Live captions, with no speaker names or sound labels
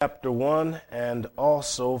chapter 1 and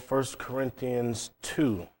also 1 Corinthians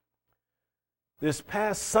 2. This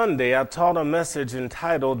past Sunday, I taught a message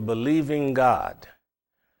entitled Believing God.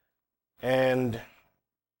 And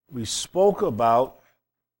we spoke about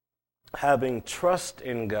having trust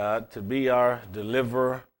in God to be our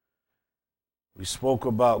deliverer. We spoke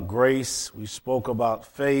about grace. We spoke about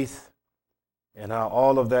faith and how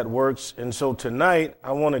all of that works. And so tonight,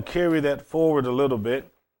 I want to carry that forward a little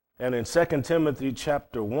bit. And in 2 Timothy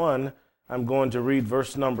chapter 1, I'm going to read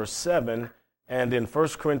verse number 7. And in 1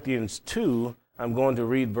 Corinthians 2, I'm going to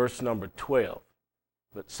read verse number 12.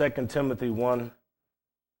 But 2 Timothy 1,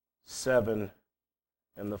 7,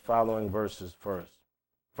 and the following verses first.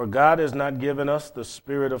 For God has not given us the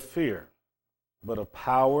spirit of fear, but of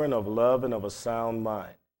power and of love and of a sound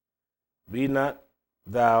mind. Be not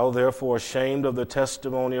thou therefore ashamed of the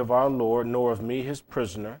testimony of our Lord, nor of me his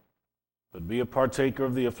prisoner, but be a partaker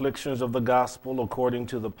of the afflictions of the gospel according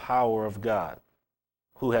to the power of God,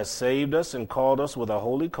 who has saved us and called us with a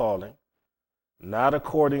holy calling, not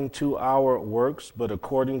according to our works, but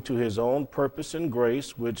according to his own purpose and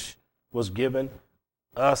grace, which was given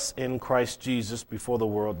us in Christ Jesus before the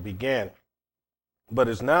world began, but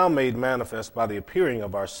is now made manifest by the appearing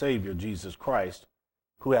of our Savior Jesus Christ,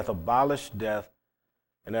 who hath abolished death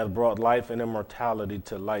and hath brought life and immortality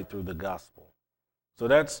to light through the gospel. So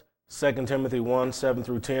that's 2 Timothy 1, 7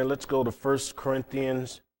 through 10. Let's go to 1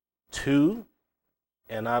 Corinthians 2,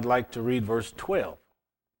 and I'd like to read verse 12.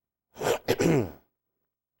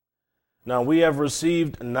 Now we have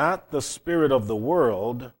received not the spirit of the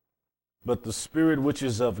world, but the Spirit which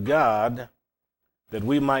is of God, that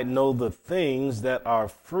we might know the things that are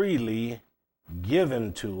freely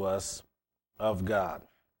given to us of God.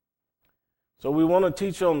 So we want to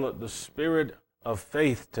teach on the spirit of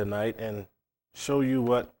faith tonight and show you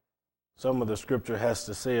what some of the scripture has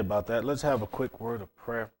to say about that. Let's have a quick word of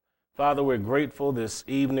prayer. Father, we're grateful this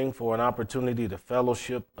evening for an opportunity to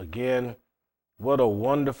fellowship again. What a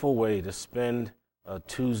wonderful way to spend a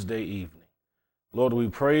Tuesday evening. Lord, we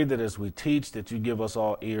pray that as we teach, that you give us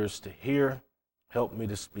all ears to hear. Help me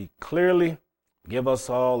to speak clearly. Give us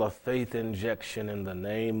all a faith injection in the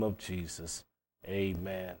name of Jesus.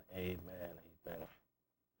 Amen, amen, amen.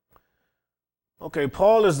 Okay,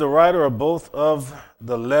 Paul is the writer of both of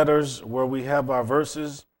the letters where we have our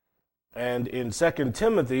verses. And in 2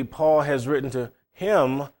 Timothy, Paul has written to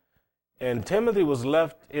him, and Timothy was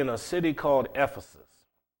left in a city called Ephesus.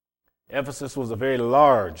 Ephesus was a very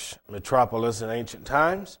large metropolis in ancient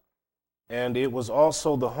times, and it was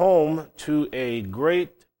also the home to a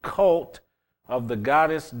great cult of the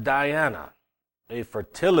goddess Diana, a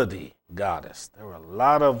fertility goddess. There were a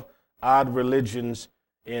lot of odd religions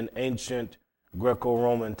in ancient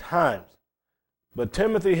Greco-Roman times. But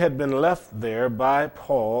Timothy had been left there by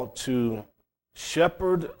Paul to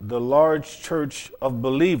shepherd the large church of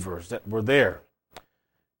believers that were there.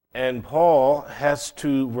 And Paul has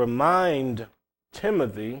to remind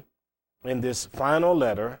Timothy in this final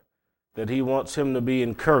letter that he wants him to be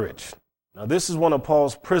encouraged. Now, this is one of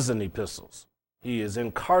Paul's prison epistles. He is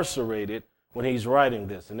incarcerated when he's writing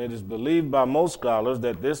this, and it is believed by most scholars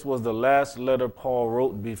that this was the last letter Paul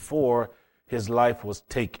wrote before his life was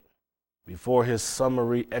taken, before his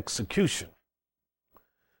summary execution.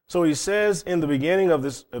 So he says in the beginning of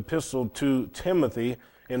this epistle to Timothy,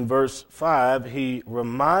 in verse 5, he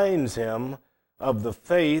reminds him of the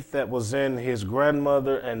faith that was in his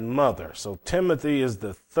grandmother and mother. So Timothy is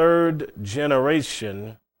the third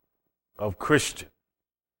generation of Christian.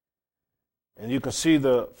 And you can see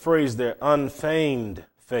the phrase there, unfeigned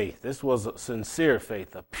faith. This was a sincere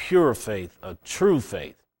faith, a pure faith, a true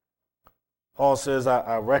faith. Paul says,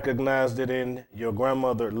 I recognized it in your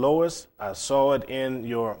grandmother Lois. I saw it in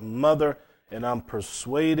your mother, and I'm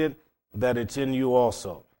persuaded that it's in you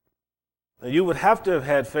also. Now, you would have to have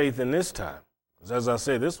had faith in this time. Because as I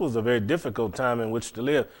say, this was a very difficult time in which to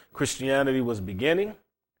live. Christianity was beginning.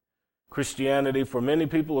 Christianity, for many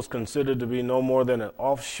people, was considered to be no more than an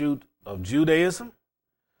offshoot of Judaism.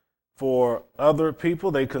 For other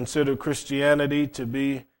people, they considered Christianity to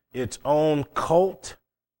be its own cult,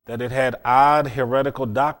 that it had odd heretical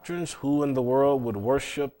doctrines. Who in the world would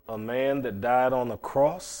worship a man that died on the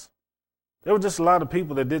cross? There were just a lot of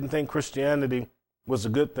people that didn't think Christianity was a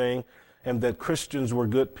good thing and that Christians were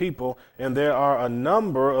good people. And there are a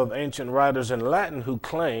number of ancient writers in Latin who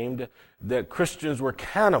claimed that Christians were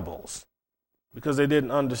cannibals because they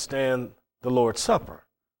didn't understand the Lord's Supper.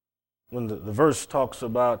 When the verse talks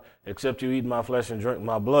about, except you eat my flesh and drink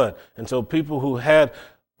my blood. And so people who had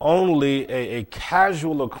only a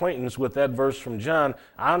casual acquaintance with that verse from John,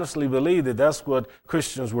 I honestly believe that that's what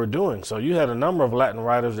Christians were doing. So you had a number of Latin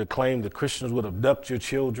writers that claimed that Christians would abduct your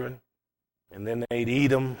children and then they'd eat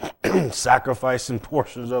them, sacrificing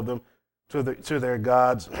portions of them to their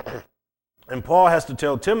gods. And Paul has to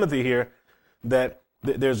tell Timothy here that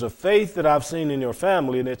there's a faith that I've seen in your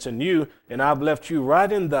family and it's in you, and I've left you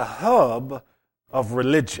right in the hub of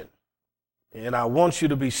religion. And I want you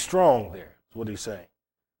to be strong there. That's what he's saying.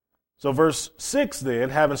 So verse 6 then,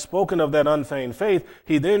 having spoken of that unfeigned faith,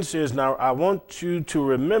 he then says, now I want you to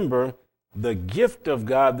remember the gift of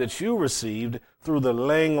God that you received through the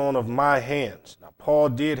laying on of my hands. Now, Paul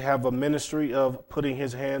did have a ministry of putting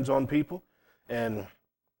his hands on people and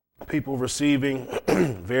people receiving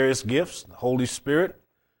various gifts, the Holy Spirit.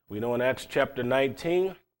 We know in Acts chapter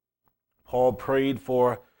 19, Paul prayed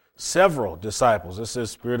for several disciples. It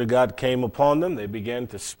says, Spirit of God came upon them. They began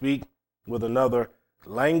to speak with another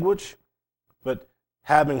language. But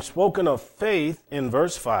having spoken of faith in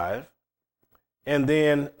verse 5, and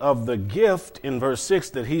then of the gift in verse 6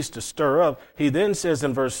 that he's to stir up, he then says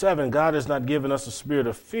in verse 7, God has not given us a spirit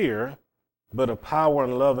of fear, but of power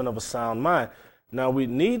and love and of a sound mind. Now we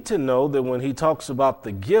need to know that when he talks about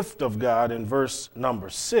the gift of God in verse number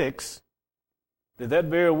 6, that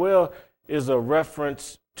very well is a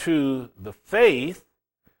reference to the faith,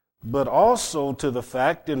 but also to the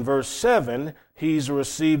fact in verse 7, he's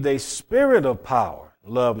received a spirit of power,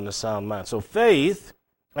 love, and a sound mind. So faith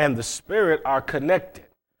and the Spirit are connected.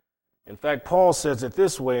 In fact, Paul says it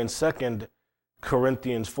this way in 2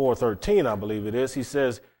 Corinthians 4:13, I believe it is. He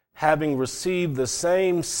says, having received the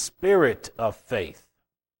same spirit of faith,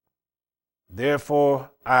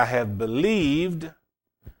 therefore I have believed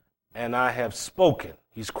and I have spoken.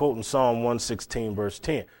 He's quoting Psalm 116, verse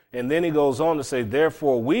 10. And then he goes on to say,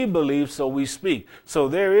 therefore we believe, so we speak. So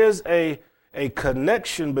there is a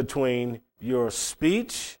connection between your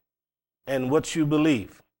speech and what you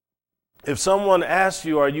believe. If someone asks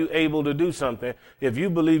you, are you able to do something? If you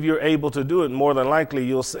believe you're able to do it, more than likely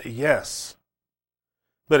you'll say yes.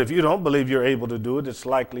 But if you don't believe you're able to do it, it's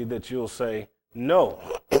likely that you'll say no.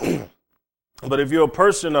 But if you're a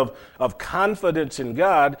person of confidence in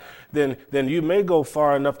God, then you may go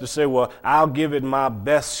far enough to say, well, I'll give it my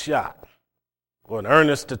best shot or an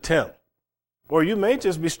earnest attempt. Or you may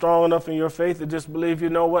just be strong enough in your faith to just believe, you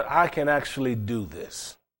know what, I can actually do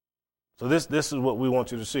this. So this is what we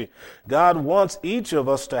want you to see. God wants each of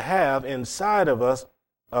us to have inside of us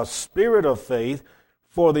a spirit of faith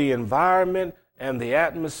for the environment and the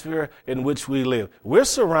atmosphere in which we live. We're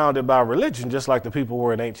surrounded by religion just like the people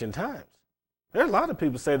were in ancient times. There are a lot of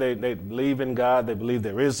people say they believe in God, they believe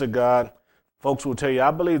there is a God. Folks will tell you,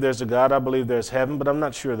 I believe there's a God, I believe there's heaven, but I'm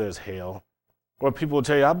not sure there's hell. Or people will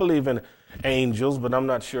tell you, I believe in angels, but I'm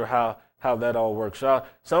not sure how that all works out.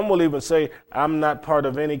 Some will even say, I'm not part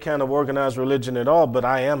of any kind of organized religion at all, but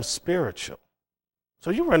I am spiritual. So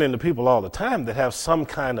you run into people all the time that have some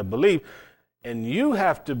kind of belief, and you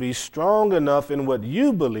have to be strong enough in what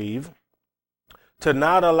you believe to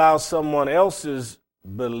not allow someone else's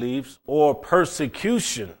beliefs or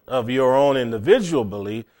persecution of your own individual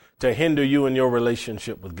belief to hinder you in your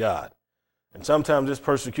relationship with God. And sometimes this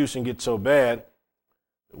persecution gets so bad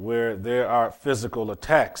where there are physical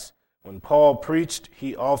attacks. When Paul preached,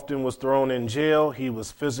 he often was thrown in jail. He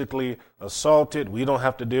was physically assaulted. We don't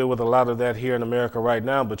have to deal with a lot of that here in America right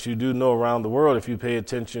now, but you do know around the world, if you pay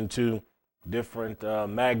attention to different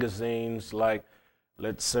magazines like,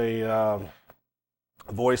 let's say,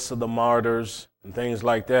 Voice of the Martyrs and things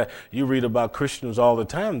like that, you read about Christians all the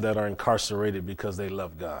time that are incarcerated because they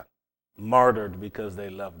love God, martyred because they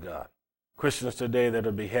love God. Christians today that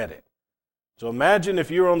are beheaded. So imagine if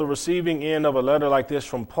you're on the receiving end of a letter like this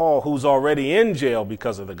from Paul, who's already in jail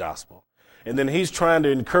because of the gospel. And then he's trying to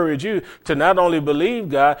encourage you to not only believe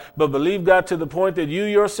God, but believe God to the point that you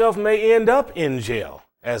yourself may end up in jail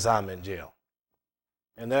as I'm in jail.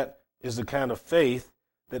 And that is the kind of faith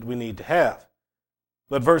that we need to have.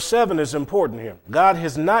 But verse 7 is important here. God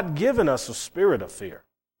has not given us a spirit of fear.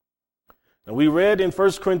 Now we read in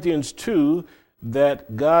 1 Corinthians 2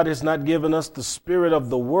 that God has not given us the spirit of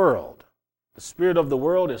the world. The spirit of the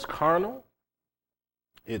world is carnal.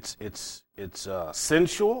 It's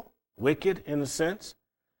sensual, wicked in a sense.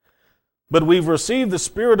 But we've received the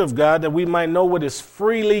Spirit of God that we might know what is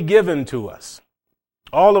freely given to us.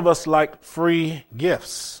 All of us like free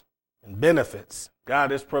gifts and benefits.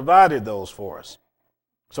 God has provided those for us.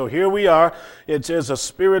 So here we are. It says a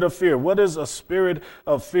spirit of fear. What is a spirit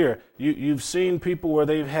of fear? You've seen people where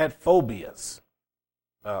they've had phobias.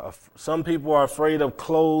 Some people are afraid of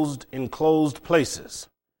enclosed places.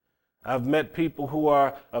 I've met people who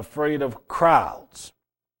are afraid of crowds.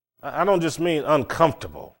 I don't just mean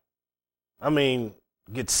uncomfortable. I mean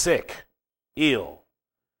get sick, ill,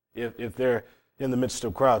 if they're in the midst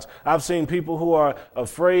of crowds. I've seen people who are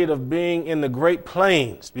afraid of being in the Great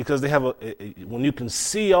Plains because they have when you can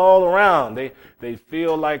see all around, they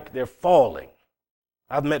feel like they're falling.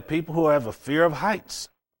 I've met people who have a fear of heights.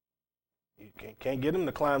 You can't get them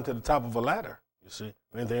to climb to the top of a ladder, you see,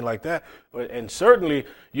 or anything like that. And certainly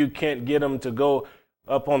you can't get them to go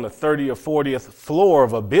up on the 30th or 40th floor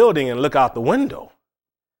of a building and look out the window.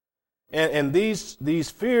 And these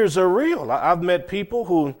fears are real. I've met people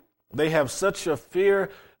who they have such a fear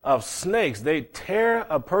of snakes, they tear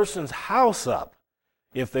a person's house up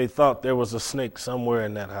if they thought there was a snake somewhere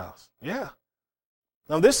in that house. Yeah.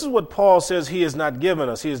 Now, this is what Paul says he has not given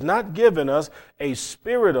us. He has not given us a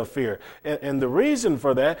spirit of fear. And the reason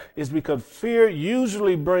for that is because fear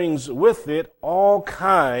usually brings with it all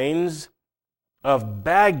kinds of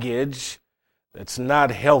baggage that's not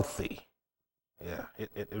healthy. Yeah,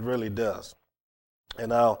 it really does.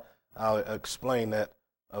 And I'll explain that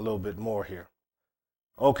a little bit more here.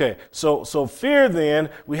 Okay, so fear then,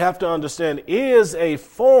 we have to understand, is a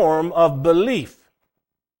form of belief.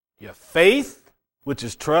 You have faith, which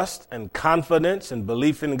is trust and confidence and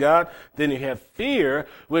belief in God. Then you have fear,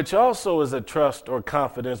 which also is a trust or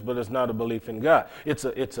confidence, but it's not a belief in God. It's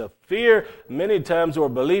a fear many times or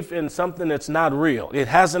belief in something that's not real. It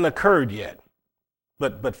hasn't occurred yet.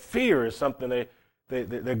 But fear is something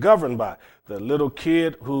they're governed by. The little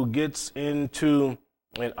kid who gets into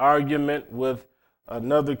an argument with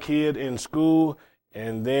another kid in school,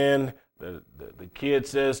 and then the kid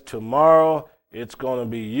says, tomorrow it's going to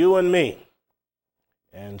be you and me.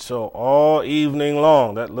 And so all evening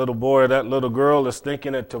long, that little boy or that little girl is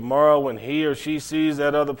thinking that tomorrow when he or she sees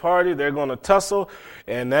that other party, they're going to tussle,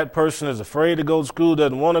 and that person is afraid to go to school,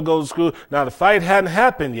 doesn't want to go to school. Now, the fight hadn't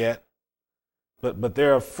happened yet, but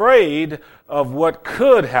they're afraid of what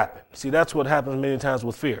could happen. See, that's what happens many times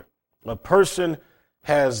with fear. A person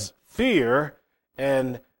has fear,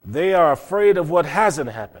 and they are afraid of what hasn't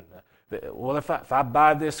happened. Well, if I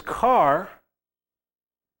buy this car,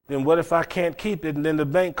 then what if I can't keep it, and then the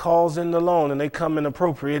bank calls in the loan, and they come and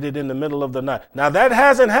appropriate it in the middle of the night? Now, that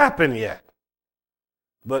hasn't happened yet,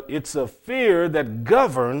 but it's a fear that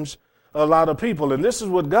governs a lot of people. And this is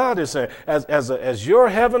what God is saying. As your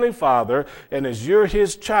heavenly Father and as you're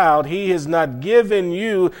his child, he has not given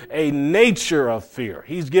you a nature of fear.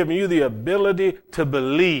 He's given you the ability to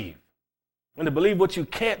believe, and to believe what you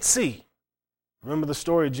can't see. Remember the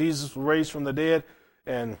story, Jesus was raised from the dead,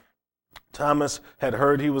 and Thomas had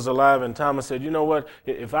heard he was alive, and Thomas said, you know what,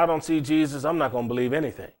 if I don't see Jesus, I'm not going to believe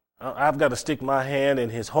anything. I've got to stick my hand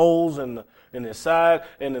in his holes in his side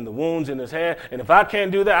and in the wounds in his hand. And if I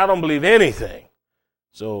can't do that, I don't believe anything.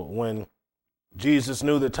 So when Jesus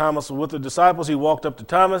knew that Thomas was with the disciples, he walked up to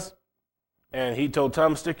Thomas and he told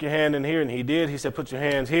Thomas, stick your hand in here. And he did. He said, put your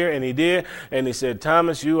hands here. And he did. And he said,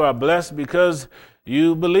 Thomas, you are blessed because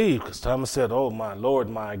you believe. Because Thomas said, oh, my Lord,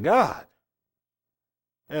 my God.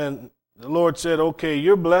 And the Lord said, okay,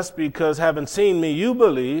 you're blessed because having seen me, you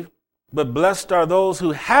believe. But blessed are those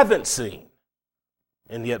who haven't seen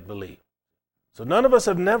and yet believe. So none of us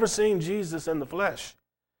have never seen Jesus in the flesh.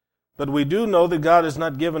 But we do know that God has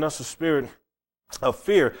not given us a spirit of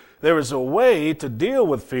fear. There is a way to deal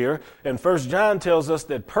with fear. And 1 John tells us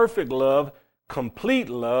that perfect love, complete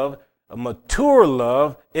love, a mature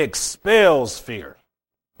love expels fear.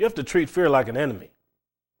 You have to treat fear like an enemy.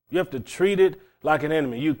 You have to treat it like an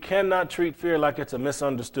enemy. You cannot treat fear like it's a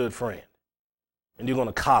misunderstood friend. And you're going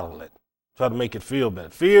to coddle it. Try to make it feel better.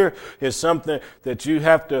 Fear is something that you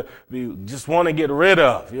have to just want to get rid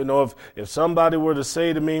of. You know, if somebody were to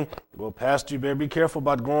say to me, well, Pastor, you better be careful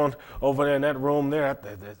about going over there in that room there.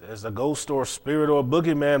 There's a ghost or a spirit or a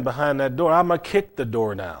boogeyman behind that door. I'm going to kick the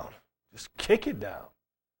door down. Just kick it down.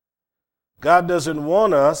 God doesn't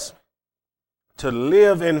want us to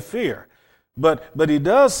live in fear. But he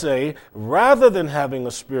does say, rather than having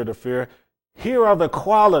a spirit of fear, here are the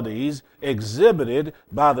qualities exhibited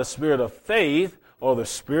by the spirit of faith or the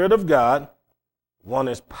Spirit of God. One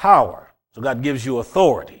is power. So God gives you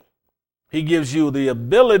authority. He gives you the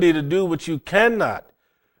ability to do what you cannot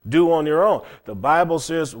do on your own. The Bible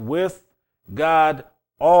says, with God,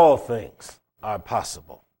 all things are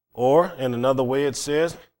possible. Or, in another way, it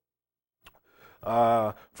says,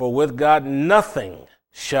 for with God, nothing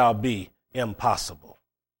shall be impossible.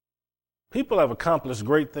 People have accomplished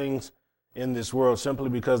great things in this world simply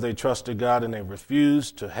because they trusted God and they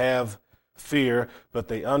refused to have fear, but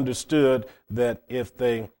they understood that if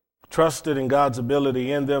they trusted in God's ability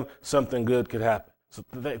in them, something good could happen. So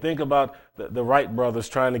think about the Wright brothers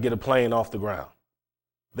trying to get a plane off the ground.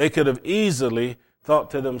 They could have easily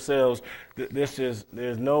thought to themselves, there's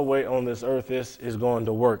no way on this earth this is going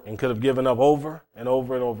to work, and could have given up over and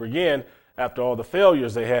over and over again after all the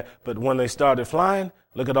failures they had. But when they started flying,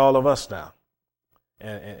 look at all of us now.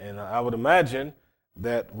 And I would imagine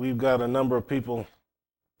that we've got a number of people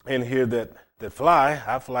in here that fly.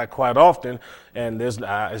 I fly quite often, and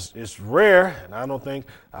it's rare, and I don't think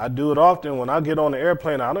I do it often. When I get on the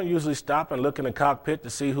airplane, I don't usually stop and look in the cockpit to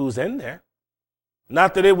see who's in there.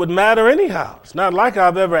 Not that it would matter anyhow. It's not like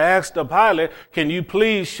I've ever asked a pilot, can you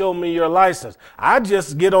please show me your license? I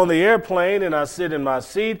just get on the airplane and I sit in my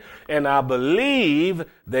seat and I believe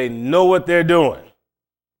they know what they're doing.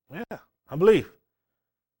 Yeah, I believe.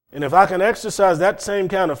 And if I can exercise that same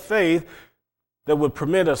kind of faith that would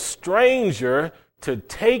permit a stranger to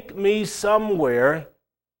take me somewhere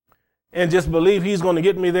and just believe he's going to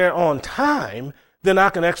get me there on time, then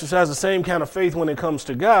I can exercise the same kind of faith when it comes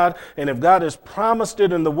to God. And if God has promised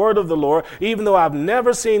it in the word of the Lord, even though I've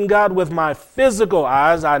never seen God with my physical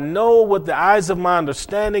eyes, I know with the eyes of my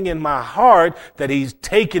understanding in my heart that he's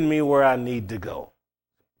taken me where I need to go.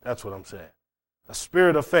 That's what I'm saying. A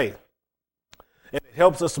spirit of faith. And it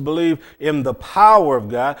helps us to believe in the power of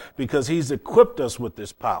God because he's equipped us with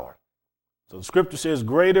this power. So the scripture says,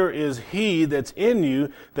 greater is he that's in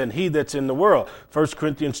you than he that's in the world. 1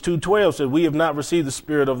 Corinthians 2:12 says, we have not received the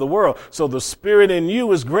spirit of the world. So the spirit in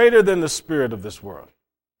you is greater than the spirit of this world.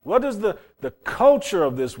 What is the culture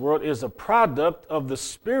of this world is a product of the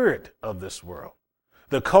spirit of this world.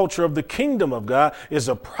 The culture of the kingdom of God is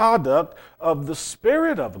a product of the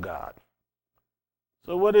spirit of God.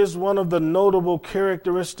 So what is one of the notable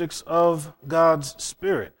characteristics of God's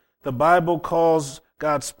Spirit? The Bible calls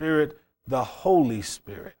God's Spirit the Holy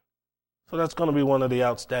Spirit. So that's going to be one of the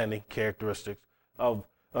outstanding characteristics of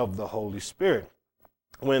the Holy Spirit.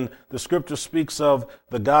 When the Scripture speaks of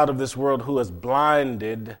the God of this world who has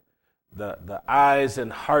blinded the eyes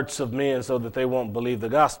and hearts of men so that they won't believe the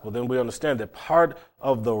gospel, then we understand that part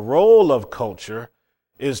of the role of culture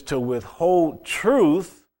is to withhold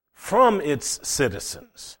truth from its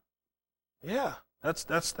citizens. Yeah,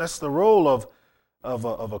 that's the role of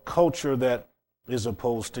a culture that is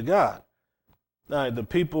opposed to God. Now, the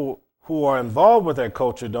people who are involved with that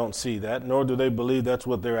culture don't see that, nor do they believe that's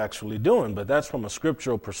what they're actually doing. But that's from a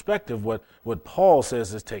scriptural perspective what Paul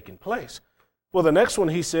says is taking place. Well, the next one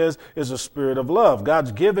he says is a spirit of love.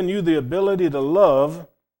 God's given you the ability to love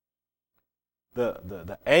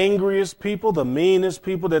the angriest people, the meanest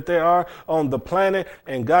people that there are on the planet,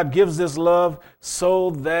 and God gives this love so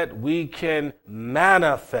that we can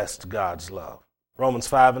manifest God's love. Romans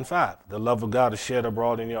 5:5, the love of God is shed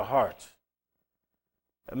abroad in your hearts.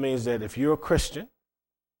 That means that if you're a Christian,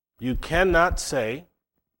 you cannot say,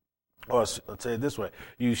 or I'll say it this way,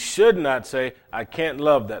 you should not say, I can't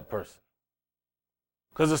love that person.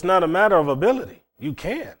 Because it's not a matter of ability. You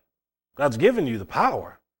can. God's given you the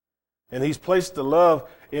power. And he's placed the love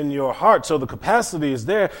in your heart, so the capacity is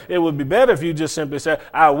there. It would be better if you just simply said,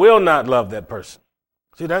 I will not love that person.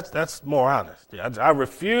 See, that's more honest. I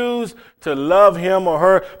refuse to love him or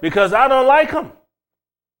her because I don't like them.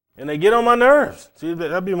 And they get on my nerves. See,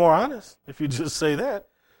 that'd be more honest if you just say that.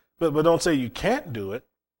 But don't say you can't do it.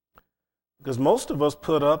 Because most of us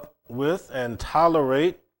put up with and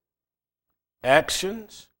tolerate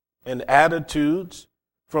actions and attitudes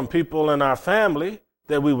from people in our family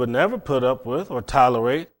that we would never put up with or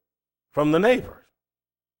tolerate from the neighbors.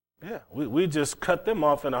 Yeah, we just cut them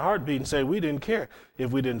off in a heartbeat and say we didn't care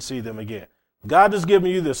if we didn't see them again. God has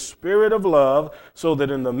given you the spirit of love so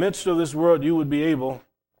that in the midst of this world you would be able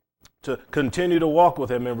to continue to walk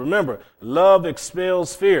with him. And remember, love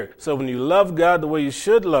expels fear. So when you love God the way you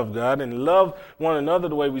should love God and love one another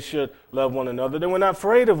the way we should love one another, then we're not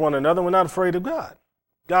afraid of one another. We're not afraid of God.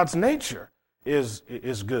 God's nature is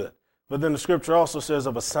good. But then the scripture also says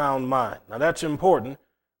of a sound mind. Now that's important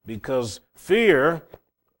because fear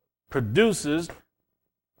produces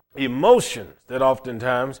emotions that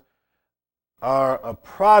oftentimes are a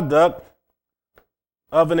product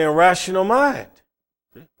of an irrational mind.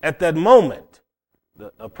 At that moment,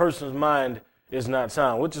 a person's mind is not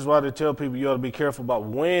sound, which is why they tell people you ought to be careful about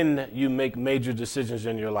when you make major decisions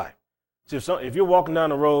in your life. See, if you're walking down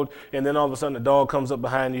the road and then all of a sudden a dog comes up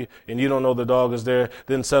behind you and you don't know the dog is there,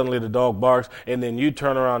 then suddenly the dog barks and then you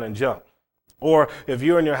turn around and jump. Or if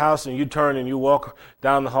you're in your house and you turn and you walk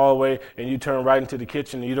down the hallway and you turn right into the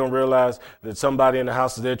kitchen and you don't realize that somebody in the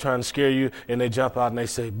house is there trying to scare you and they jump out and they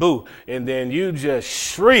say, boo, and then you just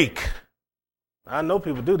shriek. I know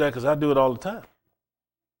people do that because I do it all the time.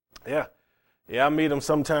 Yeah. Yeah, I meet them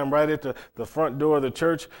sometime right at the front door of the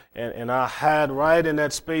church, and I hide right in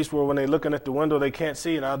that space where when they're looking at the window, they can't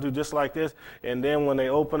see, and I'll do just like this. And then when they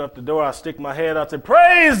open up the door, I stick my head out and say,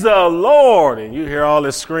 "Praise the Lord!" And you hear all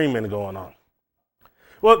this screaming going on.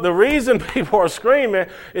 Well, the reason people are screaming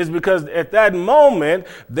is because at that moment,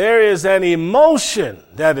 there is an emotion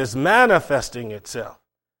that is manifesting itself.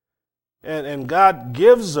 And God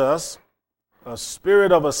gives us a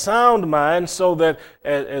spirit of a sound mind so that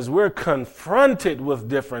as we're confronted with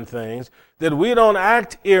different things, that we don't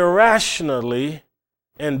act irrationally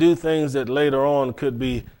and do things that later on could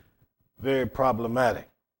be very problematic.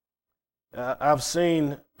 I've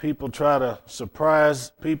seen people try to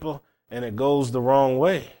surprise people and it goes the wrong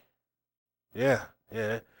way. Yeah.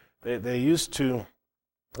 They used to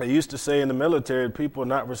say in the military, people are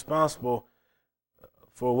not responsible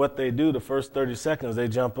for what they do the first 30 seconds. They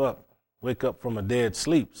wake up from a dead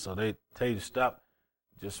sleep. So they tell you to stop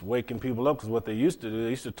just waking people up, because what they used to do,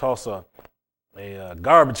 they used to toss a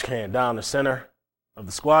garbage can down the center of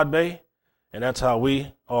the squad bay, and that's how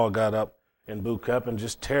we all got up in boot camp, and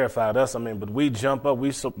just terrified us. But we jump up,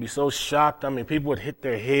 we'd be so shocked. People would hit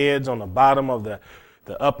their heads on the bottom of the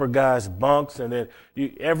upper guys' bunks, and then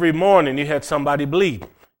every morning you had somebody bleeding.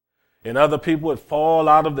 And other people would fall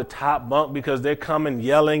out of the top bunk because they're coming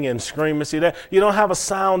yelling and screaming. See that? You don't have a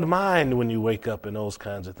sound mind when you wake up and those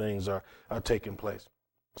kinds of things are taking place.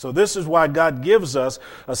 So this is why God gives us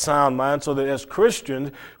a sound mind, so that as Christians,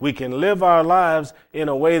 we can live our lives in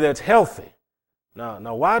a way that's healthy.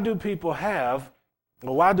 Now, why do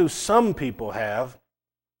some people have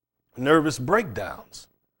nervous breakdowns?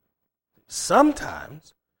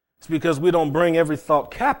 Sometimes it's because we don't bring every thought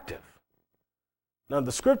captive. Now,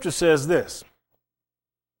 the scripture says this: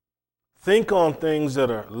 think on things that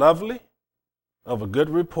are lovely, of a good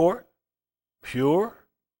report, pure,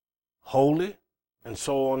 holy, and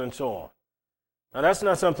so on and so on. Now, that's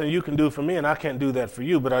not something you can do for me, and I can't do that for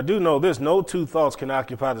you, but I do know this: no two thoughts can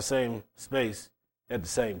occupy the same space at the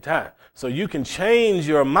same time. So you can change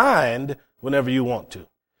your mind whenever you want to.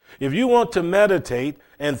 If you want to meditate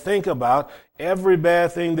and think about every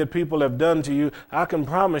bad thing that people have done to you, I can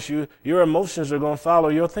promise you your emotions are going to follow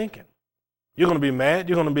your thinking. You're going to be mad.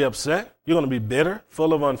 You're going to be upset. You're going to be bitter,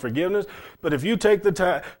 full of unforgiveness. But if you take the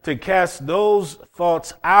time to cast those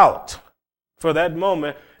thoughts out for that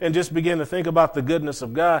moment and just begin to think about the goodness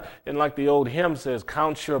of God, and like the old hymn says,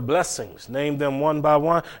 count your blessings, name them one by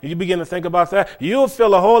one, and you begin to think about that, you'll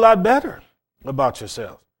feel a whole lot better about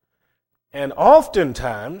yourself. And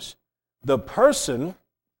oftentimes, the person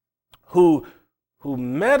who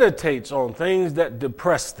meditates on things that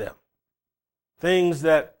depress them, things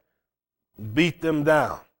that beat them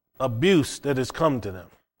down, abuse that has come to them,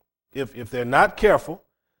 if they're not careful,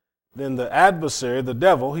 then the adversary, the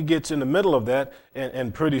devil, he gets in the middle of that,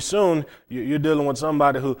 and pretty soon you're dealing with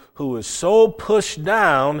somebody who is so pushed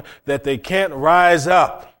down that they can't rise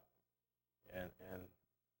up. And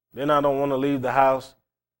then I don't want to leave the house,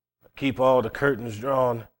 keep all the curtains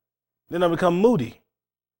drawn. Then I become moody.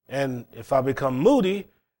 And if I become moody,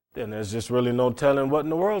 then there's just really no telling what in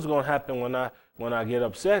the world's going to happen when I get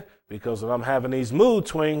upset, because when I'm having these mood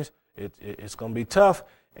swings, it's going to be tough.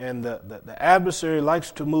 And the adversary likes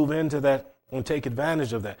to move into that and take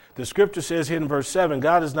advantage of that. The scripture says here in verse 7,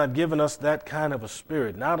 God has not given us that kind of a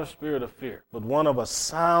spirit, not a spirit of fear, but one of a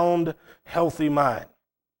sound, healthy mind.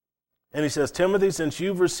 And he says, Timothy, since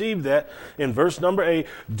you've received that, in verse number 8,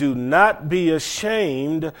 do not be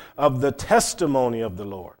ashamed of the testimony of the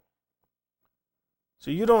Lord.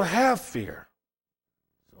 So you don't have fear.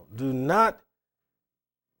 So do not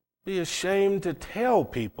be ashamed to tell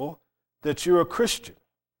people that you're a Christian.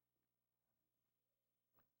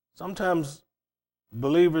 Sometimes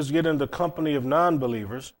believers get in the company of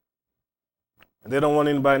non-believers, and they don't want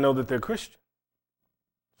anybody to know that they're Christian.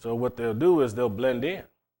 So what they'll do is they'll blend in.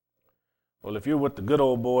 Well, if you're with the good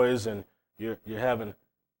old boys and you're having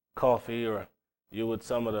coffee, or you're with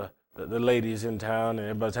some of the ladies in town and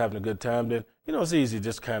everybody's having a good time, then, it's easy to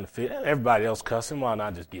just kind of fit. Everybody else cussing, why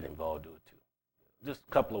not just get involved, do it too? Just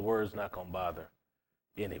a couple of words, not going to bother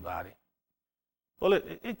anybody. Well,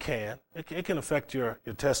 it can. It can affect your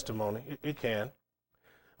testimony. It can.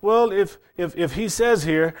 Well, if he says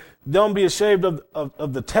here, don't be ashamed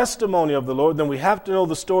of the testimony of the Lord, then we have to know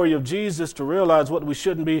the story of Jesus to realize what we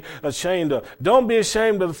shouldn't be ashamed of. Don't be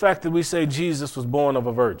ashamed of the fact that we say Jesus was born of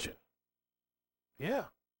a virgin. Yeah,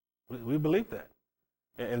 we believe that.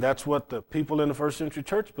 And that's what the people in the first century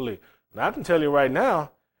church believe. Now, I can tell you right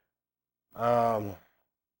now,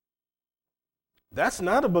 that's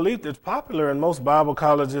not a belief that's popular in most Bible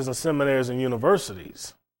colleges and seminaries and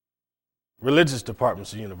universities. religious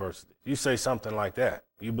departments of universities. You say something like that.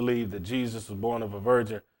 You believe that Jesus was born of a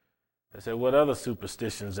virgin. They say, what other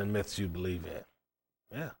superstitions and myths you believe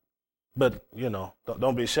in? Yeah. But,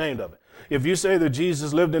 don't be ashamed of it. If you say that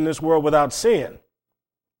Jesus lived in this world without sin,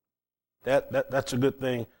 that's a good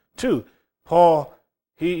thing too. Paul,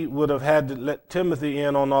 he would have had to let Timothy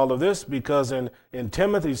in on all of this because in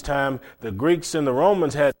Timothy's time, the Greeks and the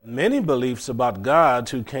Romans had many beliefs about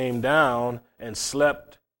gods who came down and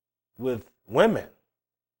slept with women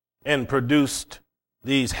and produced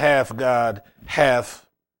these half-God,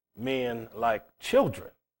 half-men like children.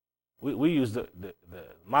 We use the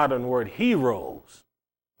modern word heroes.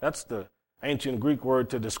 That's the ancient Greek word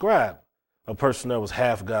to describe a person that was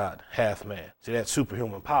half God, half man. See, that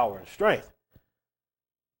superhuman power and strength.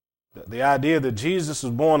 The idea that Jesus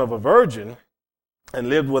was born of a virgin and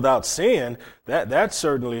lived without sin, that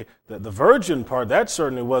certainly, the virgin part, that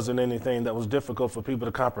certainly wasn't anything that was difficult for people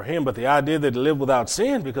to comprehend. But the idea that he lived without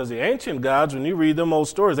sin, because the ancient gods, when you read them old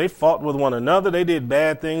stories, they fought with one another. They did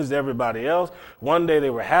bad things to everybody else. One day they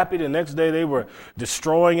were happy. The next day they were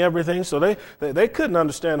destroying everything. So they couldn't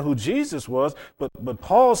understand who Jesus was. But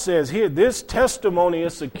Paul says here, this testimony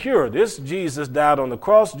is secure. This Jesus died on the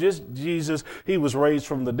cross. This Jesus, he was raised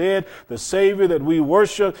from the dead. The Savior that we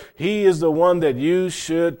worship, he is the one that you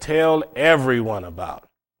should tell everyone about.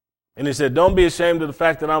 And he said, don't be ashamed of the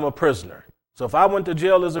fact that I'm a prisoner. So if I went to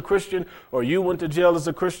jail as a Christian or you went to jail as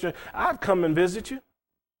a Christian, I'd come and visit you.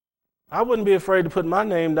 I wouldn't be afraid to put my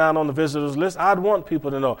name down on the visitors list. I'd want people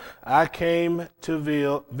to know I came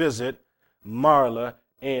to visit Marla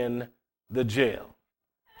in the jail.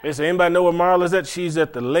 They say, anybody know where Marla's at? She's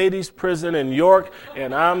at the ladies' prison in York,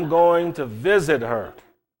 and I'm going to visit her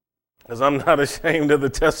because I'm not ashamed of the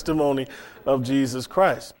testimony of Jesus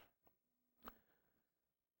Christ.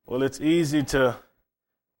 Well, it's easy to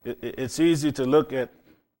look at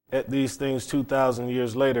these things 2,000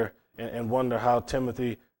 years later and wonder how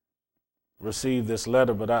Timothy received this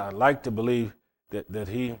letter, but I'd like to believe that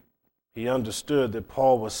he understood that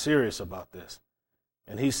Paul was serious about this.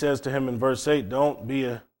 And he says to him in verse 8, don't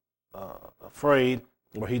be afraid,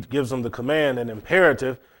 or he gives him the command and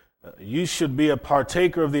imperative, you should be a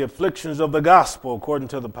partaker of the afflictions of the gospel according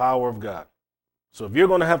to the power of God. So if you're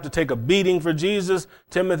going to have to take a beating for Jesus,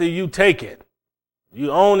 Timothy, you take it.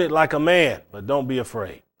 You own it like a man, but don't be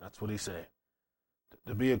afraid. That's what he's saying.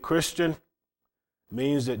 To be a Christian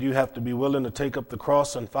means that you have to be willing to take up the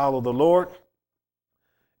cross and follow the Lord.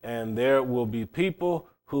 And there will be people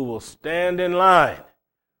who will stand in line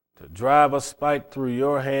to drive a spike through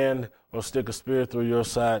your hand or stick a spear through your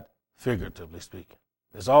side, figuratively speaking.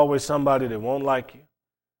 There's always somebody that won't like you,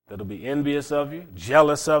 that'll be envious of you,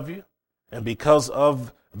 jealous of you. And because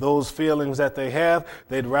of those feelings that they have,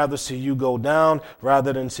 they'd rather see you go down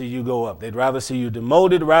rather than see you go up. They'd rather see you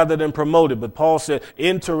demoted rather than promoted. But Paul said,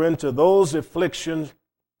 enter into those afflictions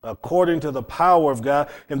according to the power of God.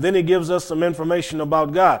 And then he gives us some information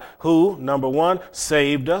about God, who, number one,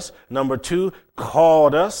 saved us. Number two,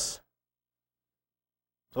 called us.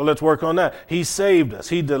 So let's work on that. He saved us.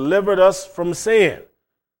 He delivered us from sin.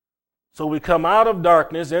 So we come out of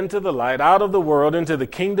darkness into the light, out of the world, into the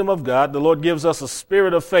kingdom of God. The Lord gives us a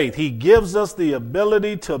spirit of faith. He gives us the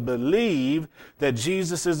ability to believe that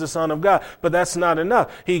Jesus is the Son of God. But that's not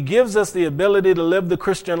enough. He gives us the ability to live the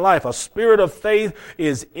Christian life. A spirit of faith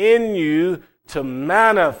is in you to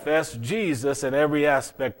manifest Jesus in every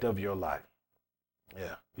aspect of your life.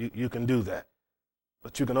 Yeah, you can do that.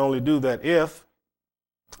 But you can only do that if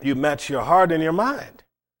you match your heart and your mind.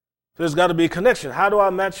 There's got to be a connection. How do I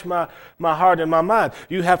match my heart and my mind?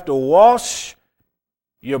 You have to wash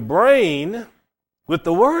your brain with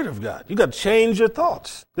the Word of God. You got to change your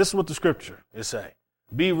thoughts. This is what the Scripture is saying.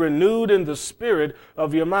 Be renewed in the spirit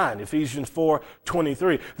of your mind. Ephesians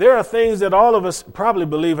 4:23. There are things that all of us probably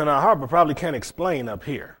believe in our heart, but probably can't explain up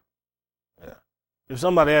here. Yeah. If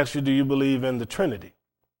somebody asks you, do you believe in the Trinity?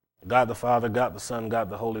 God the Father, God the Son, God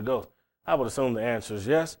the Holy Ghost. I would assume the answer is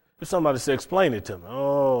yes. If somebody said, explain it to me,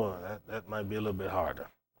 that might be a little bit harder.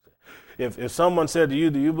 If someone said to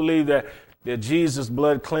you, do you believe that Jesus'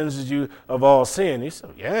 blood cleanses you of all sin? You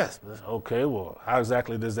said, yes. Okay, well, how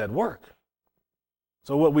exactly does that work?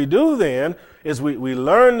 So what we do then is we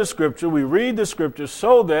learn the Scripture, we read the Scripture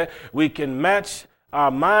so that we can match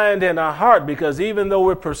our mind and our heart, because even though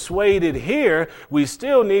we're persuaded here, we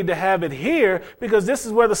still need to have it here, because this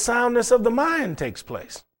is where the soundness of the mind takes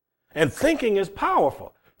place. And thinking is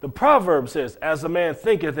powerful. The proverb says, as a man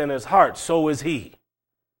thinketh in his heart, so is he.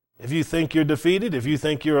 If you think you're defeated, if you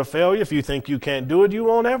think you're a failure, if you think you can't do it, you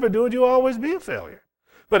won't ever do it. You'll always be a failure.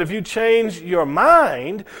 But if you change your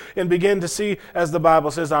mind and begin to see, as the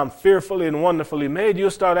Bible says, I'm fearfully and wonderfully made, you'll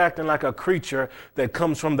start acting like a creature that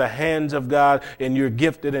comes from the hands of God, and you're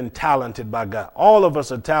gifted and talented by God. All of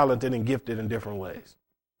us are talented and gifted in different ways.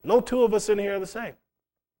 No two of us in here are the same.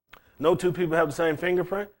 No two people have the same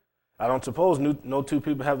fingerprint. I don't suppose no two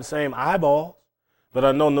people have the same eyeballs. But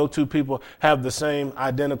I know no two people have the same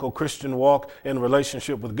identical Christian walk in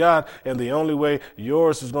relationship with God. And the only way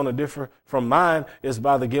yours is going to differ from mine is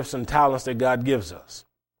by the gifts and talents that God gives us.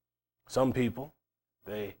 Some people,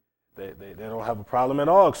 they don't have a problem at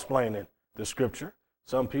all explaining the Scripture.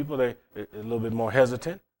 Some people, they're a little bit more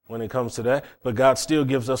hesitant when it comes to that. But God still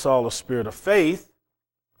gives us all a spirit of faith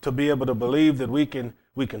to be able to believe that we can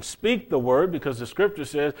speak the word, because the Scripture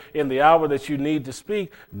says in the hour that you need to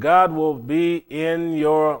speak, God will be in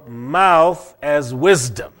your mouth as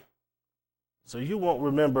wisdom. So you won't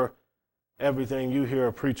remember everything you hear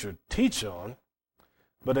a preacher teach on,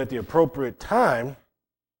 but at the appropriate time,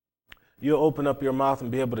 you'll open up your mouth and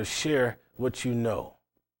be able to share what you know.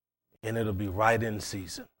 And it'll be right in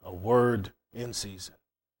season, a word in season.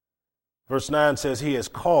 Verse 9 says, He has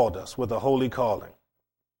called us with a holy calling.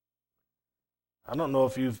 I don't know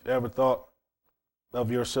if you've ever thought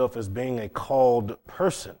of yourself as being a called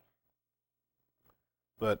person,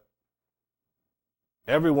 but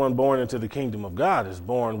everyone born into the kingdom of God is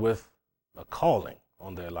born with a calling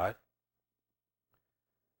on their life.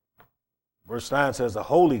 Verse 9 says a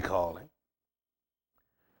holy calling.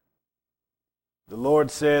 The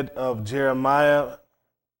Lord said of Jeremiah,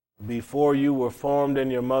 before you were formed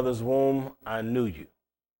in your mother's womb, I knew you.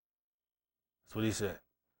 That's what he said.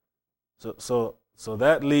 So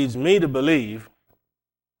that leads me to believe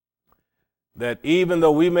that even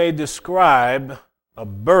though we may describe a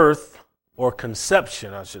birth or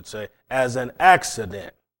conception, I should say, as an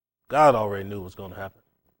accident, God already knew what was going to happen.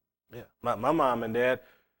 Yeah, my mom and dad,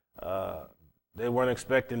 they weren't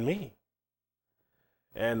expecting me.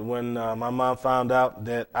 And when my mom found out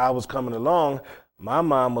that I was coming along, my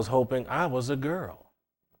mom was hoping I was a girl.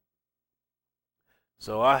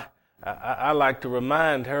 So I like to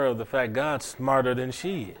remind her of the fact God's smarter than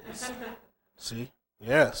she is. See?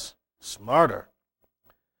 Yes, smarter.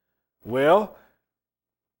 Well,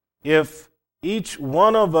 if each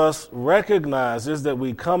one of us recognizes that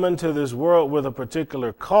we come into this world with a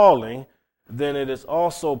particular calling, then it is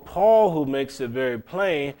also Paul who makes it very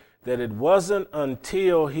plain that it wasn't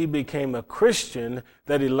until he became a Christian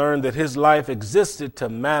that he learned that his life existed to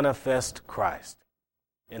manifest Christ.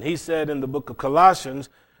 And he said in the book of Colossians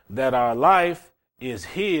that our life is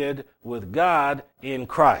hid with God in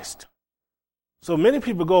Christ. So many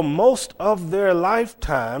people go most of their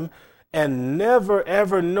lifetime and never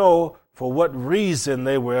ever know for what reason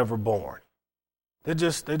they were ever born. They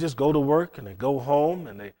just go to work and they go home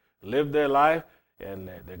and they live their life, and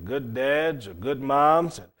they're good dads or good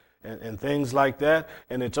moms and things like that.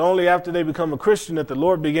 And it's only after they become a Christian that the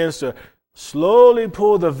Lord begins to slowly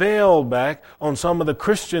pull the veil back on some of the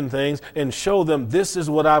Christian things and show them, this is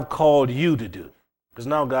what I've called you to do. Because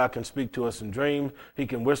now God can speak to us in dreams. He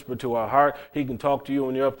can whisper to our heart. He can talk to you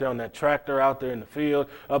when you're up there on that tractor out there in the field,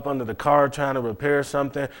 up under the car trying to repair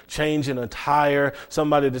something, changing a tire,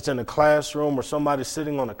 somebody that's in a classroom or somebody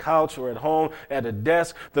sitting on a couch or at home at a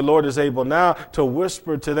desk. The Lord is able now to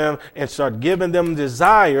whisper to them and start giving them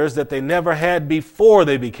desires that they never had before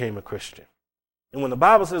they became a Christian. And when the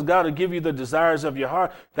Bible says God will give you the desires of your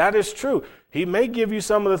heart, that is true. He may give you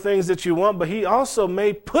some of the things that you want, but He also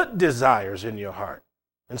may put desires in your heart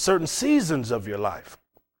in certain seasons of your life.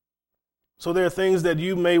 So there are things that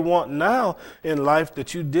you may want now in life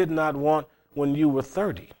that you did not want when you were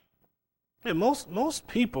 30. And most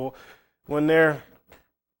people, when they're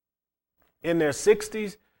in their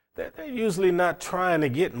 60s, they're usually not trying to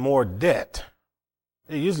get more debt.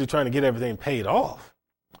 They're usually trying to get everything paid off.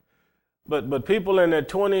 But people in their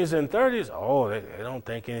 20s and 30s, they don't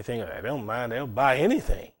think anything, they don't mind, they'll buy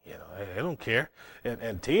anything. They don't care.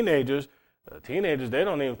 And teenagers, they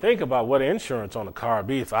don't even think about what insurance on a car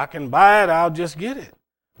be. If I can buy it, I'll just get it.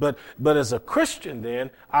 But as a Christian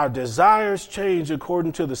then, our desires change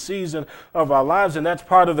according to the season of our lives, and that's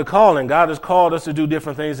part of the calling. God has called us to do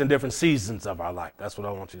different things in different seasons of our life. That's what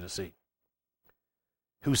I want you to see.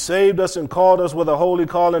 Who saved us and called us with a holy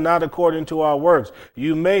calling, not according to our works.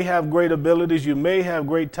 You may have great abilities. You may have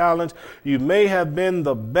great talents. You may have been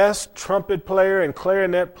the best trumpet player and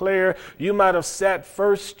clarinet player. You might have sat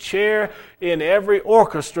first chair in every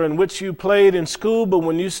orchestra in which you played in school, but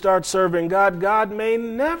when you start serving God, God may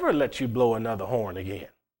never let you blow another horn again.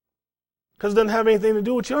 Because it doesn't have anything to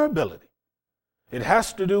do with your ability. It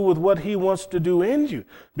has to do with what He wants to do in you,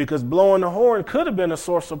 because blowing the horn could have been a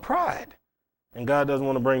source of pride. And God doesn't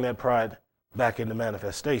want to bring that pride back into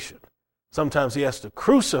manifestation. Sometimes he has to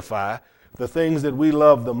crucify the things that we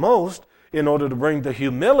love the most in order to bring the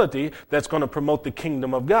humility that's going to promote the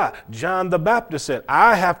kingdom of God. John the Baptist said,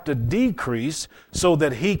 I have to decrease so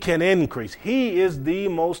that he can increase. He is the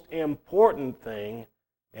most important thing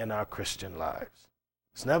in our Christian lives.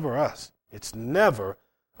 It's never us. It's never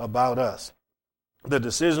about us. The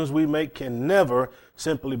decisions we make can never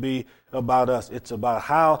simply be about us. It's about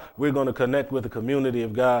how we're going to connect with the community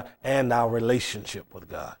of God and our relationship with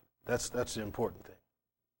God. That's the important thing.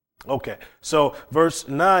 Okay, so verse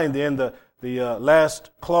 9, then the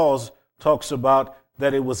last clause talks about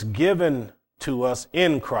that it was given to us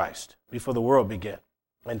in Christ before the world began.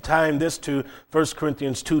 And tying this to 1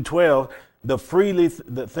 Corinthians 2:12,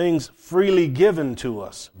 the things freely given to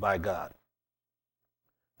us by God.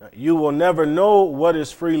 Now, you will never know what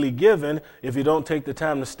is freely given if you don't take the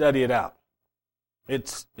time to study it out.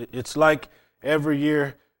 It's like every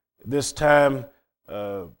year this time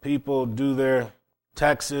people do their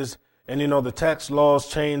taxes, and the tax laws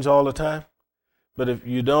change all the time. But if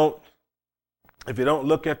you don't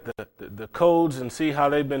look at the codes and see how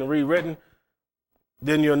they've been rewritten,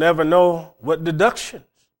 then you'll never know what deductions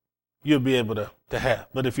you'll be able to have.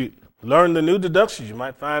 But if you learn the new deductions, you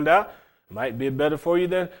might find out it might be better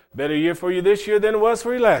year for you this year than it was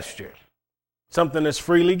for you last year. Something that's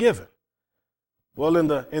freely given. Well, in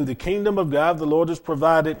the kingdom of God, the Lord has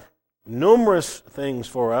provided numerous things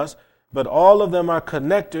for us, but all of them are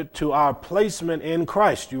connected to our placement in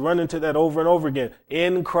Christ. You run into that over and over again.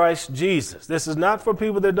 In Christ Jesus. This is not for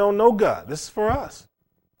people that don't know God. This is for us.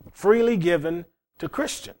 Freely given to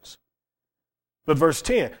Christians. But verse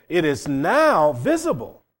 10, it is now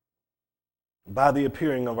visible by the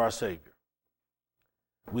appearing of our Savior.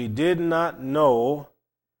 We did not know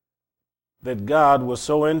that God was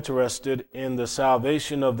so interested in the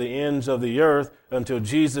salvation of the ends of the earth until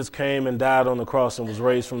Jesus came and died on the cross and was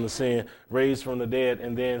raised from the dead,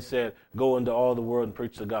 and then said, go into all the world and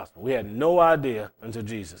preach the gospel. We had no idea until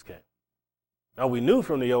Jesus came. Now, we knew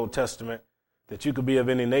from the Old Testament that you could be of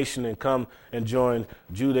any nation and come and join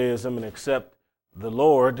Judaism and accept the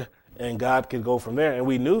Lord, and God could go from there. And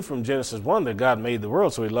we knew from Genesis 1 that God made the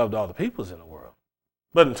world, so he loved all the peoples in the world.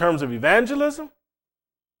 But in terms of evangelism,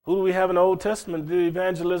 who do we have in the Old Testament that did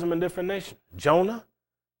evangelism in different nations? Jonah.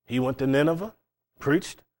 He went to Nineveh,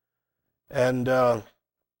 preached. And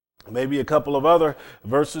maybe a couple of other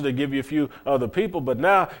verses to give you a few other people. But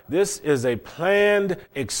now this is a planned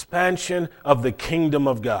expansion of the kingdom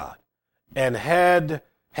of God. And had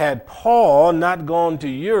Paul not gone to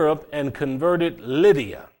Europe and converted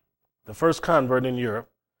Lydia, the first convert in Europe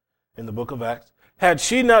in the book of Acts, had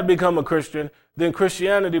she not become a Christian, then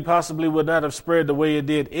Christianity possibly would not have spread the way it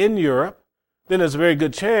did in Europe. Then there's a very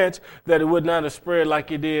good chance that it would not have spread like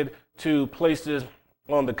it did to places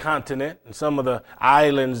on the continent and some of the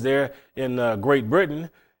islands there in Great Britain.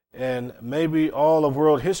 And maybe all of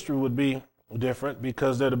world history would be different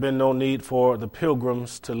because there'd have been no need for the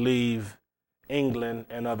pilgrims to leave England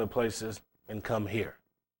and other places and come here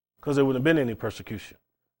because there wouldn't have been any persecution.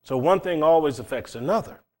 So one thing always affects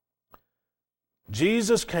another.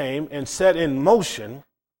 Jesus came and set in motion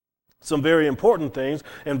some very important things.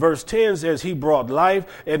 And verse 10 says he brought life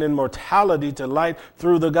and immortality to light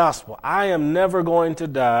through the gospel. I am never going to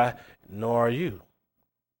die, nor are you.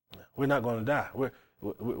 We're not going to die.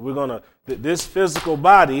 We're going to, this physical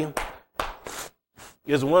body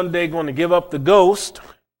is one day going to give up the ghost,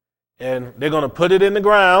 and they're going to put it in the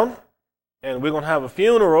ground, and we're going to have a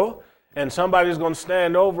funeral. And somebody's going to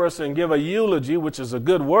stand over us and give a eulogy, which is a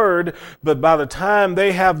good word. But by the time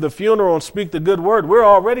they have the funeral and speak the good word, we're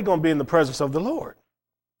already going to be in the presence of the Lord.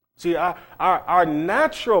 See, our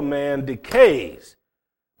natural man decays,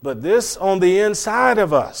 but this on the inside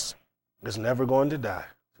of us is never going to die.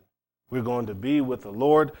 We're going to be with the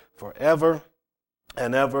Lord forever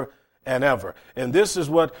and ever and ever. And this is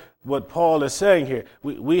what Paul is saying here.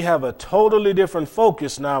 We have a totally different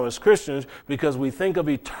focus now as Christians because we think of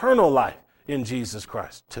eternal life in Jesus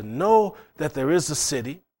Christ. To know that there is a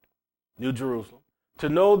city, New Jerusalem, to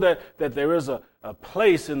know that there is a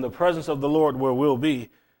place in the presence of the Lord where we'll be,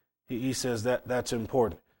 he says that's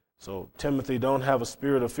important. So, Timothy, don't have a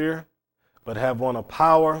spirit of fear, but have one of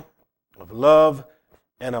power, of love,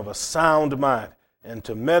 and of a sound mind. And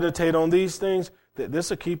to meditate on these things, this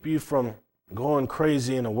will keep you from going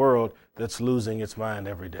crazy in a world that's losing its mind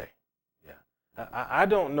every day. Yeah, I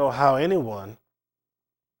don't know how anyone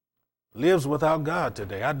lives without God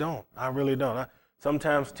today. I don't. I really don't.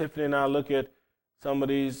 Sometimes Tiffany and I look at some of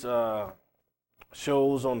these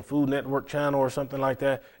shows on Food Network channel or something like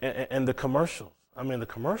that, and the commercials. I mean, the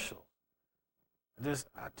commercials.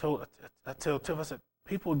 I tell Tiff, I said,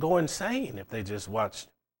 people would go insane if they just watched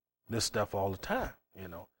this stuff all the time, you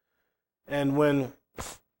know. And when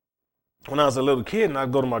I was a little kid and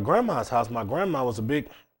I'd go to my grandma's house, my grandma was a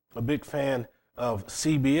big fan of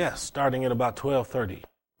CBS, starting at about 12:30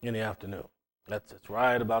 in the afternoon. That's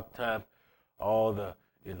right about the time all the,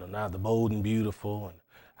 now the Bold and Beautiful and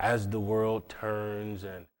As the World Turns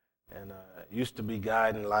and used to be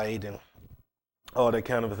Guiding Light and all that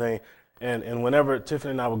kind of a thing. And whenever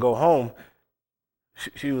Tiffany and I would go home,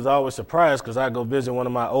 she was always surprised because I'd go visit one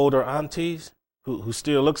of my older aunties who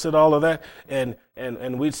still looks at all of that,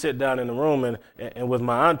 and we'd sit down in the room, and with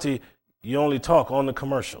my auntie, you only talk on the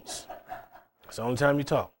commercials. It's the only time you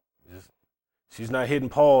talk. She's not hitting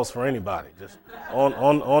pause for anybody, just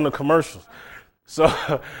on the commercials.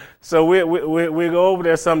 So we go over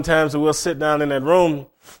there sometimes, and we'll sit down in that room,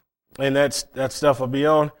 and that stuff will be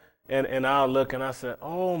on, and I'll look, and I said,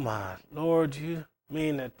 oh, my Lord, you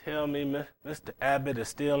mean to tell me Mr. Abbott is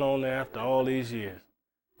still on there after all these years?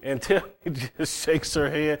 And Tiffany just shakes her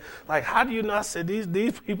head, like, how do you know? I said,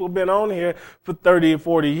 these people been on here for 30 or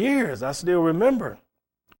 40 years. I still remember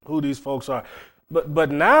who these folks are. But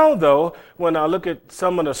now, though, when I look at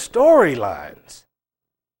some of the storylines,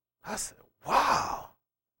 I said, wow,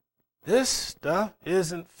 this stuff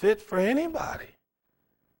isn't fit for anybody.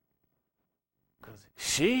 Because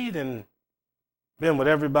she done been with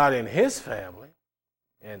everybody in his family,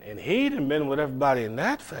 and he done been with everybody in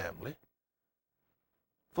that family.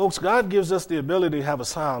 Folks, God gives us the ability to have a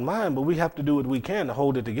sound mind, but we have to do what we can to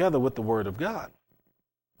hold it together with the Word of God.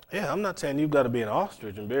 Yeah, I'm not saying you've got to be an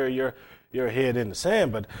ostrich and bury your head in the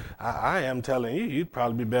sand, but I am telling you, you'd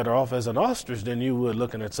probably be better off as an ostrich than you would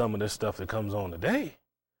looking at some of this stuff that comes on today.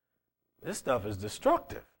 This stuff is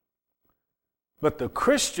destructive. But the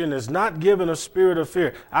Christian is not given a spirit of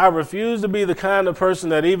fear. I refuse to be the kind of person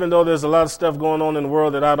that even though there's a lot of stuff going on in the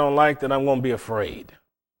world that I don't like, that I'm going to be afraid.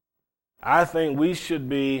 I think we should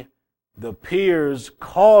be the peers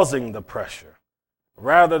causing the pressure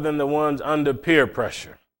rather than the ones under peer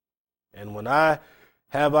pressure. And when I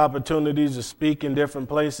have opportunities to speak in different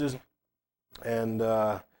places and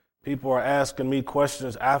people are asking me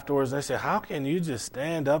questions afterwards, they say, how can you just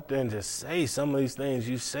stand up there and just say some of these things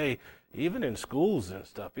you say, even in schools and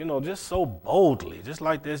stuff, just so boldly, just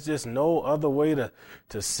like there's just no other way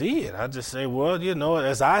to see it. I just say, well,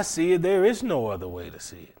 as I see it, there is no other way to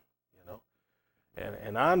see it.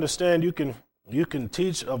 And I understand you can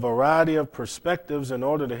teach a variety of perspectives in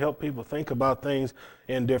order to help people think about things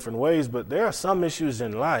in different ways, but there are some issues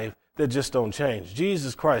in life that just don't change.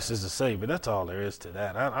 Jesus Christ is the Savior. That's all there is to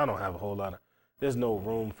that. I don't have a whole lot there's no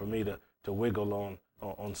room for me to wiggle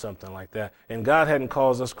on something like that. And God hadn't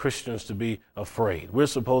caused us Christians to be afraid. We're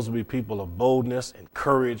supposed to be people of boldness and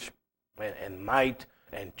courage and might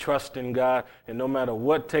and trust in God, and no matter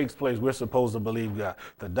what takes place, we're supposed to believe God.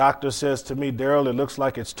 The doctor says to me, Daryl, it looks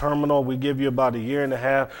like it's terminal. We give you about 1.5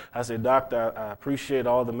 years. I say, doctor, I appreciate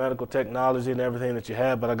all the medical technology and everything that you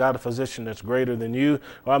have, but I got a physician that's greater than you.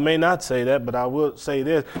 Or I may not say that, but I will say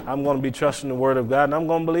this. I'm going to be trusting the Word of God, and I'm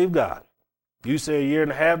going to believe God. You say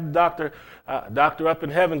 1.5 years, doctor up in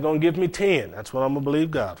heaven is going to give me 10. That's what I'm going to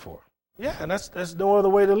believe God for. Yeah, and that's no other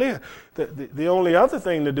way to live. The only other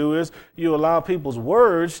thing to do is you allow people's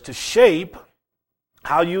words to shape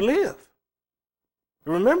how you live.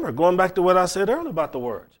 Remember, going back to what I said earlier about the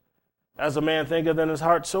words. As a man thinketh in his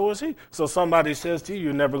heart, so is he. So somebody says to you,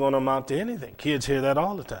 you're never going to amount to anything. Kids hear that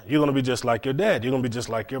all the time. You're going to be just like your dad. You're going to be just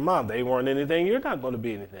like your mom. They weren't anything. You're not going to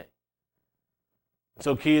be anything.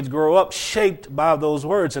 So kids grow up shaped by those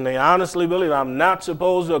words, and they honestly believe, I'm not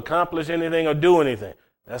supposed to accomplish anything or do anything.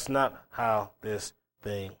 That's not how this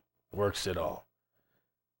thing works at all.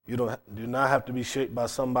 You do not have to be shaped by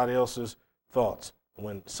somebody else's thoughts.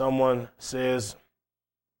 When someone says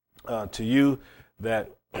to you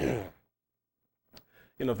that,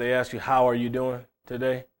 if they ask you, how are you doing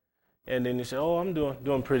today? And then you say, oh, I'm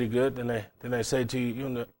doing pretty good. Then they say to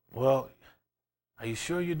you, well, are you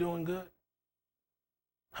sure you're doing good?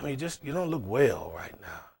 I mean, you don't look well right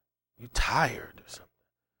now. You're tired or something.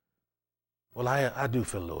 Well, I do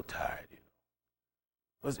feel a little tired.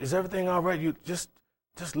 Is everything all right? You just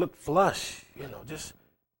look flush. Just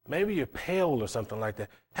maybe you're pale or something like that.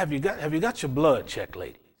 Have you got your blood checked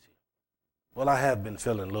lately? Well, I have been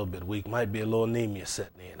feeling a little bit weak. Might be a little anemia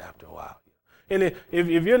setting in after a while. And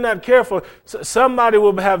if you're not careful, somebody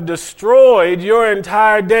will have destroyed your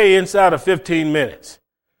entire day inside of 15 minutes.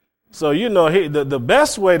 So, the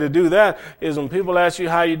best way to do that is when people ask you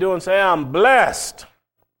how you doing, say, I'm blessed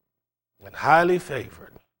and highly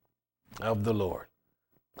favored of the Lord.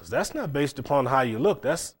 Because that's not based upon how you look.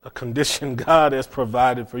 That's a condition God has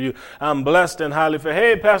provided for you. I'm blessed and highly favored.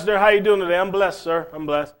 Hey, Pastor, how you doing today? I'm blessed, sir. I'm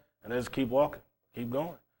blessed. And just keep walking, keep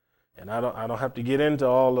going. And I don't have to get into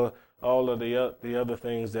all of the other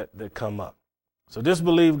things that come up. So just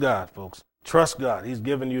believe God, folks. Trust God. He's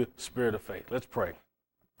given you spirit of faith. Let's pray.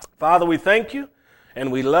 Father, we thank you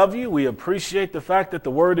and we love you. We appreciate the fact that the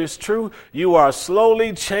word is true. You are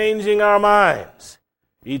slowly changing our minds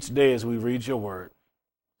each day as we read your word.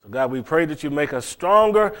 So God, we pray that you make us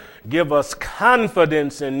stronger. Give us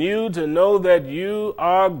confidence in you to know that you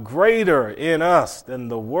are greater in us than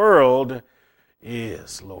the world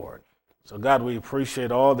is, Lord. So God, we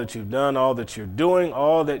appreciate all that you've done, all that you're doing,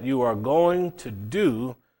 all that you are going to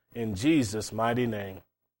do in Jesus' mighty name.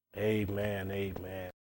 Amen, amen.